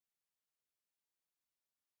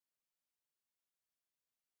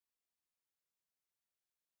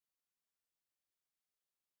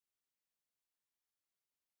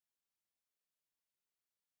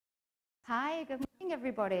Hi, good morning,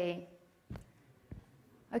 everybody.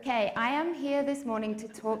 Okay, I am here this morning to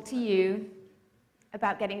talk to you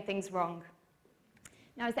about getting things wrong.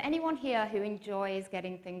 Now, is there anyone here who enjoys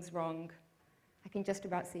getting things wrong? I can just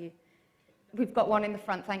about see you. We've got one in the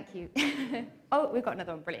front, thank you. Oh, we've got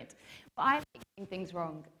another one, brilliant. Well, I like getting things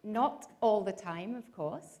wrong. Not all the time, of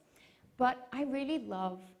course, but I really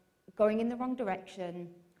love going in the wrong direction,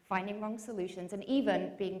 finding wrong solutions, and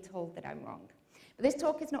even being told that I'm wrong. But this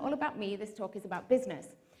talk is not all about me, this talk is about business.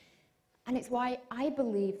 And it's why I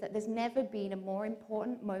believe that there's never been a more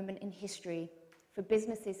important moment in history for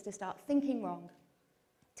businesses to start thinking wrong,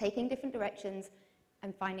 taking different directions,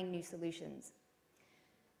 and finding new solutions.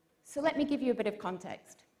 So let me give you a bit of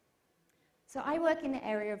context. So I work in the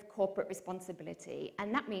area of corporate responsibility,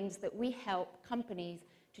 and that means that we help companies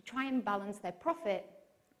to try and balance their profit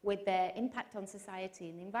with their impact on society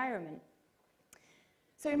and the environment.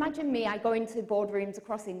 So imagine me, I go into boardrooms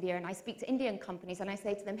across India and I speak to Indian companies and I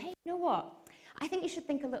say to them, hey, you know what? I think you should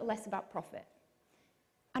think a little less about profit.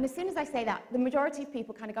 And as soon as I say that, the majority of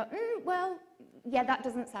people kind of go, well, yeah, that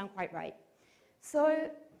doesn't sound quite right.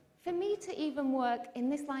 So for me to even work in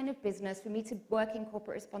this line of business, for me to work in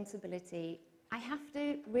corporate responsibility, I have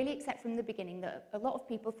to really accept from the beginning that a lot of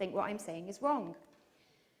people think what I'm saying is wrong.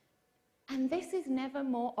 And this is never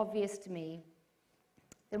more obvious to me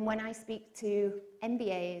than when I speak to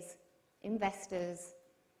MBAs, investors,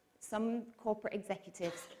 some corporate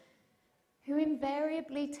executives, who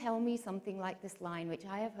invariably tell me something like this line, which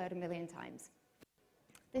I have heard a million times.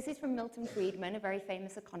 This is from Milton Friedman, a very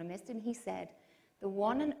famous economist, and he said, the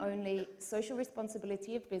one and only social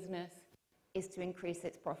responsibility of business is to increase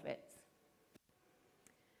its profits.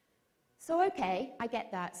 So okay, I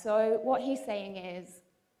get that. So what he's saying is,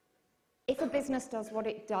 if a business does what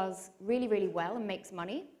it does really, really well and makes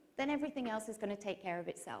money, then everything else is going to take care of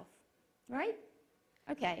itself, right?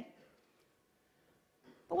 Okay.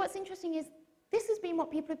 But what's interesting is this has been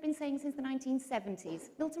what people have been saying since the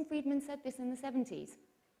 1970s. Milton Friedman said this in the 70s.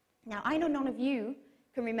 Now, I know none of you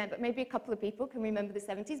can remember, maybe a couple of people can remember the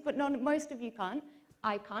 70s, but most of you can't.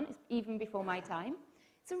 I can't, it's even before my time.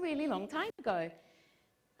 It's a really long time ago.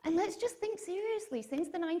 And let's just think seriously, since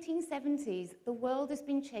the 1970s, the world has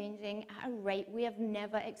been changing at a rate we have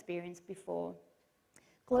never experienced before.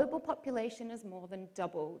 Global population has more than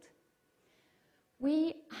doubled.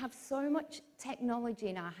 We have so much technology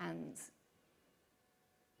in our hands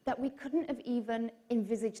that we couldn't have even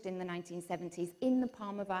envisaged in the 1970s, in the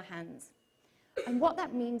palm of our hands. And what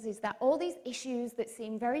that means is that all these issues that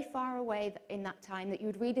seem very far away in that time, that you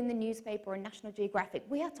would read in the newspaper or National Geographic,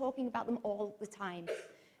 we are talking about them all the time.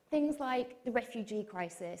 Things like the refugee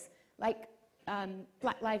crisis, like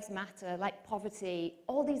Black Lives Matter, like poverty,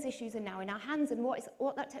 all these issues are now in our hands, and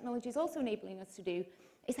what that technology is also enabling us to do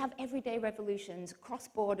is have everyday revolutions, cross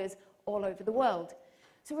borders, all over the world.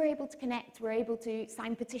 So we're able to connect, we're able to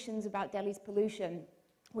sign petitions about Delhi's pollution,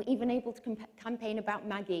 we're even able to campaign about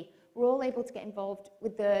Maggie, we're all able to get involved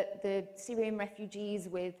with the Syrian refugees,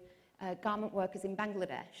 with garment workers in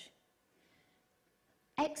Bangladesh.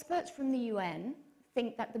 Experts from the UN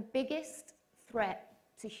think that the biggest threat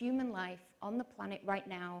to human life on the planet right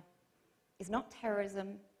now is not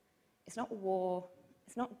terrorism, it's not war,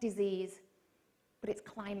 it's not disease, but it's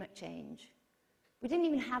climate change. We didn't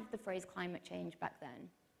even have the phrase climate change back then.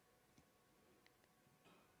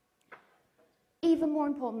 Even more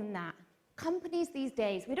important than that, companies these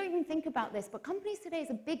days, we don't even think about this, but companies today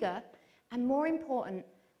are bigger and more important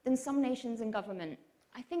than some nations and government.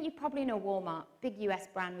 I think you probably know Walmart, big US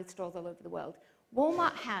brand with stores all over the world.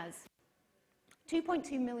 Walmart has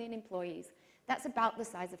 2.2 million employees. That's about the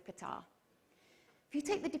size of Qatar. If you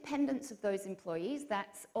take the dependents of those employees,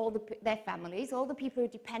 that's all their families, all the people who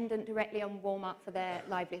are dependent directly on Walmart for their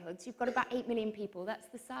livelihoods, you've got about 8 million people. That's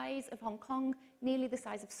the size of Hong Kong, nearly the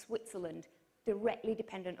size of Switzerland, directly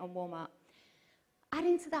dependent on Walmart. Add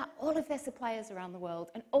into that all of their suppliers around the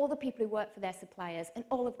world, and all the people who work for their suppliers, and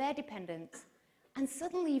all of their dependents. And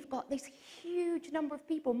suddenly you've got this huge number of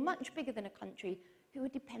people, much bigger than a country, who are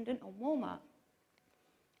dependent on Walmart.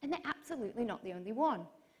 And they're absolutely not the only one.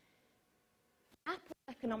 Apple's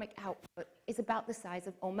economic output is about the size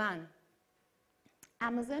of Oman.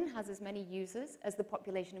 Amazon has as many users as the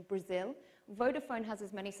population of Brazil. Vodafone has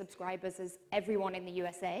as many subscribers as everyone in the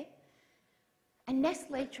USA. And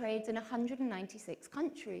Nestle trades in 196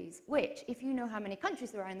 countries, which, if you know how many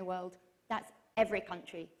countries there are in the world, that's every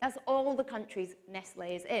country. That's all the countries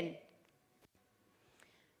Nestle is in.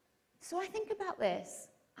 So I think about this,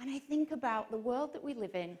 and I think about the world that we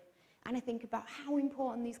live in, and I think about how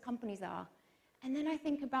important these companies are, and then I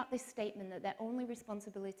think about this statement that their only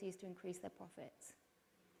responsibility is to increase their profits.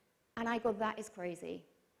 And I go, that is crazy.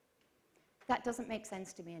 That doesn't make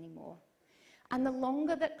sense to me anymore. And the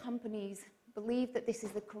longer that companies believe that this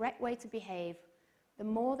is the correct way to behave, the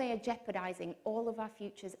more they are jeopardizing all of our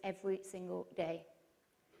futures every single day.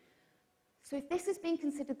 So if this is being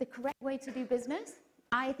considered the correct way to do business,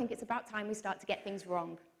 I think it's about time we start to get things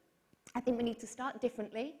wrong. I think we need to start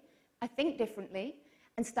differently, I think differently,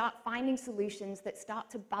 and start finding solutions that start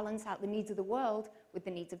to balance out the needs of the world with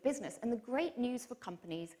the needs of business. And the great news for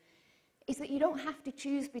companies is that you don't have to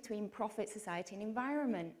choose between profit, society, and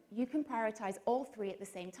environment. You can prioritize all three at the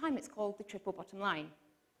same time. It's called the triple bottom line.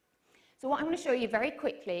 So what I'm going to show you very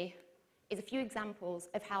quickly is a few examples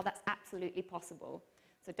of how that's absolutely possible.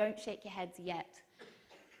 So don't shake your heads yet.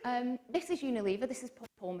 This is Unilever. This is Paul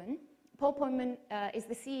Polman. Paul Polman is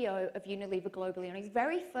the CEO of Unilever globally. On his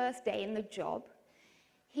very first day in the job,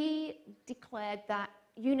 he declared that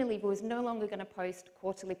Unilever was no longer going to post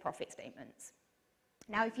quarterly profit statements.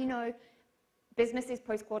 Now, if you know, businesses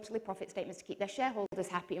post quarterly profit statements to keep their shareholders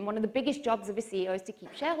happy, and one of the biggest jobs of a CEO is to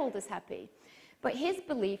keep shareholders happy. But his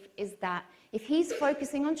belief is that if he's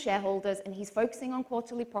focusing on shareholders and he's focusing on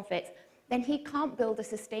quarterly profits, then he can't build a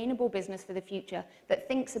sustainable business for the future that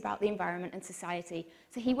thinks about the environment and society.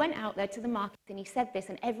 So he went out there to the market and he said this,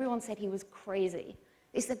 and everyone said he was crazy.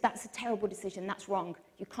 They said, that's a terrible decision, that's wrong,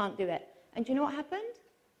 you can't do it. And do you know what happened?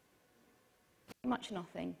 Much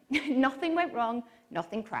nothing. Nothing went wrong,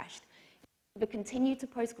 nothing crashed. They continued to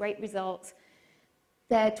post great results.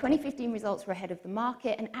 Their 2015 results were ahead of the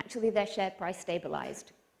market, and actually their share price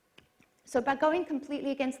stabilized. So by going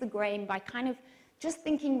completely against the grain, by kind of just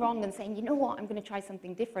thinking wrong and saying, you know what, I'm going to try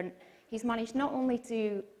something different, he's managed not only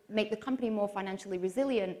to make the company more financially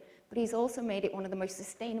resilient, but he's also made it one of the most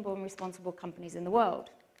sustainable and responsible companies in the world.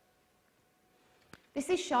 This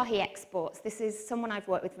is Shahi Exports. This is someone I've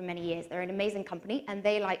worked with for many years. They're an amazing company, and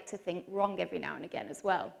they like to think wrong every now and again as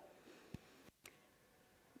well.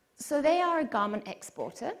 So they are a garment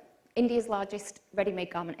exporter, India's largest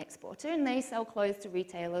ready-made garment exporter, and they sell clothes to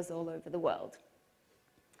retailers all over the world.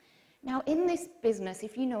 Now, in this business,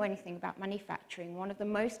 if you know anything about manufacturing, one of the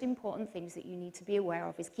most important things that you need to be aware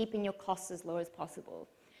of is keeping your costs as low as possible.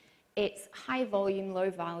 It's high volume,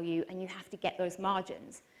 low value, and you have to get those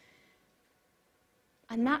margins.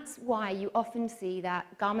 And that's why you often see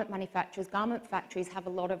that garment manufacturers, garment factories have a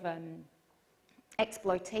lot of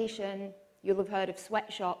exploitation. You'll have heard of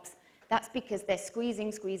sweatshops. That's because they're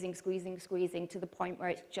squeezing to the point where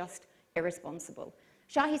it's just irresponsible.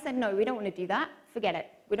 Shahi said, no, we don't want to do that. Forget it.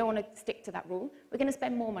 We don't want to stick to that rule. We're going to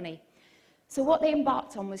spend more money. So what they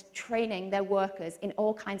embarked on was training their workers in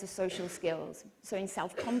all kinds of social skills. So in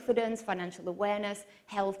self-confidence, financial awareness,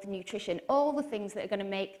 health, nutrition, all the things that are going to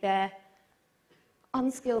make their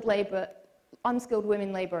unskilled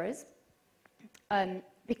women laborers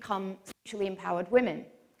become socially empowered women.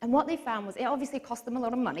 And what they found was, it obviously cost them a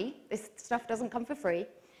lot of money. This stuff doesn't come for free.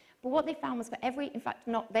 But what they found was for every, in fact,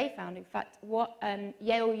 not they found, in fact, what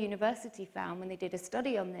Yale University found when they did a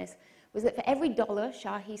study on this was that for every dollar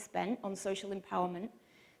Shahi spent on social empowerment,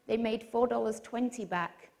 they made $4.20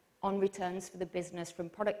 back on returns for the business from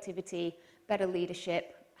productivity, better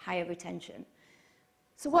leadership, higher retention.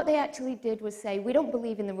 So what they actually did was say, we don't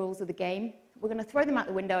believe in the rules of the game. We're going to throw them out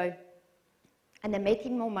the window, and they're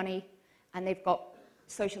making more money, and they've got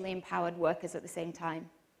socially empowered workers at the same time.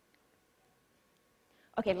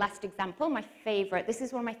 Okay, last example, my favorite. This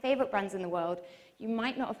is one of my favorite brands in the world. You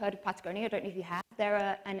might not have heard of Patagonia. I don't know if you have.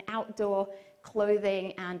 They're an outdoor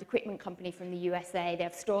clothing and equipment company from the USA. They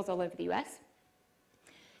have stores all over the US.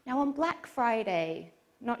 Now, on Black Friday,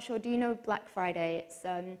 not sure, do you know Black Friday? It's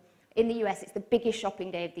in the US, it's the biggest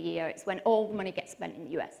shopping day of the year. It's when all the money gets spent in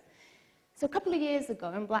the US. So a couple of years ago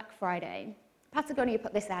on Black Friday, Patagonia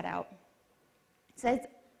put this ad out. It says,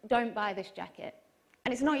 don't buy this jacket.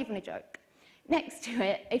 And it's not even a joke. Next to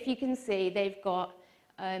it, if you can see, they've got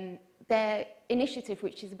their initiative,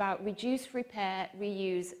 which is about reduce, repair,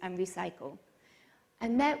 reuse, and recycle.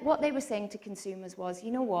 And what they were saying to consumers was,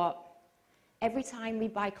 you know what? Every time we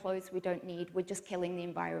buy clothes we don't need, we're just killing the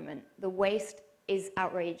environment. The waste is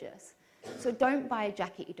outrageous. So don't buy a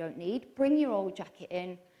jacket you don't need. Bring your old jacket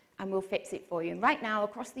in, and we'll fix it for you. And right now,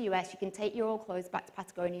 across the US, you can take your old clothes back to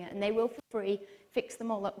Patagonia, and they will, for free, fix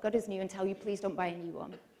them all up good as new and tell you, please don't buy a new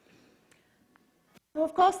one. So,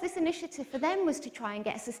 of course, this initiative for them was to try and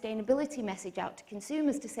get a sustainability message out to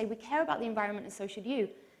consumers to say, we care about the environment and so should you.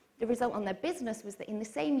 The result on their business was that in the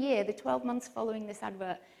same year, the 12 months following this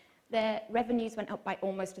advert, their revenues went up by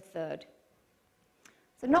almost a third.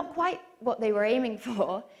 So not quite what they were aiming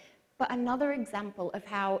for, but another example of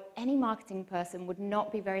how any marketing person would not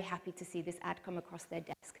be very happy to see this ad come across their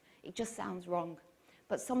desk. It just sounds wrong.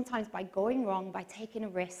 But sometimes by going wrong, by taking a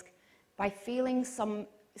risk, by feeling some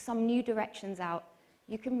some new directions out,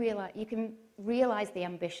 you can realize the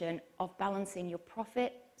ambition of balancing your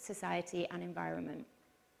profit, society, and environment.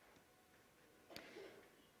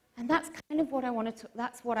 And that's kind of what I want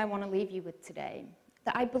to leave you with today,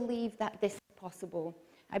 that I believe that this is possible.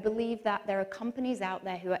 I believe that there are companies out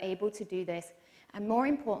there who are able to do this, and more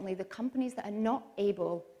importantly, the companies that are not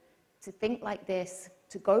able to think like this,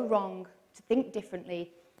 to go wrong, to think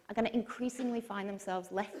differently, are going to increasingly find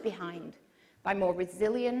themselves left behind by more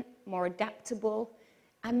resilient, more adaptable,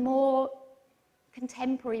 and more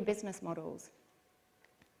contemporary business models.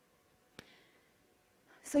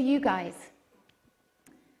 So you guys,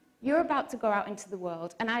 you're about to go out into the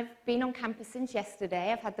world, and I've been on campus since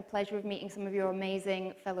yesterday. I've had the pleasure of meeting some of your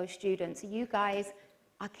amazing fellow students. You guys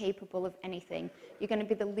are capable of anything. You're going to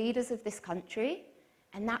be the leaders of this country,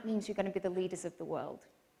 and that means you're going to be the leaders of the world.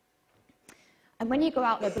 And when you go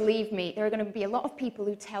out there, believe me, there are going to be a lot of people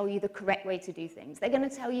who tell you the correct way to do things. They're going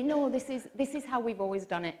to tell you, no, this is how we've always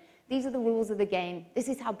done it. These are the rules of the game. This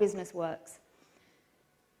is how business works.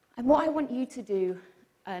 And what I want you to do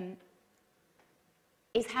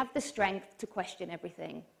is have the strength to question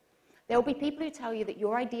everything. There will be people who tell you that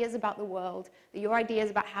your ideas about the world, that your ideas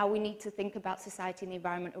about how we need to think about society and the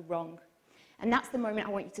environment are wrong. And that's the moment I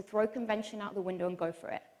want you to throw convention out the window and go for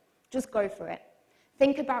it. Just go for it.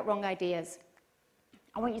 Think about wrong ideas.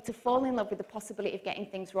 I want you to fall in love with the possibility of getting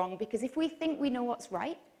things wrong, because if we think we know what's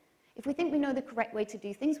right, if we think we know the correct way to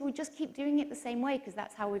do things, we'll just keep doing it the same way, because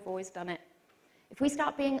that's how we've always done it. If we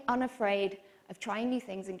start being unafraid of trying new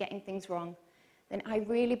things and getting things wrong, then I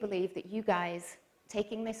really believe that you guys,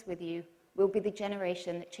 taking this with you, will be the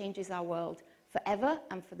generation that changes our world forever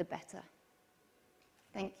and for the better.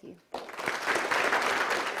 Thank you.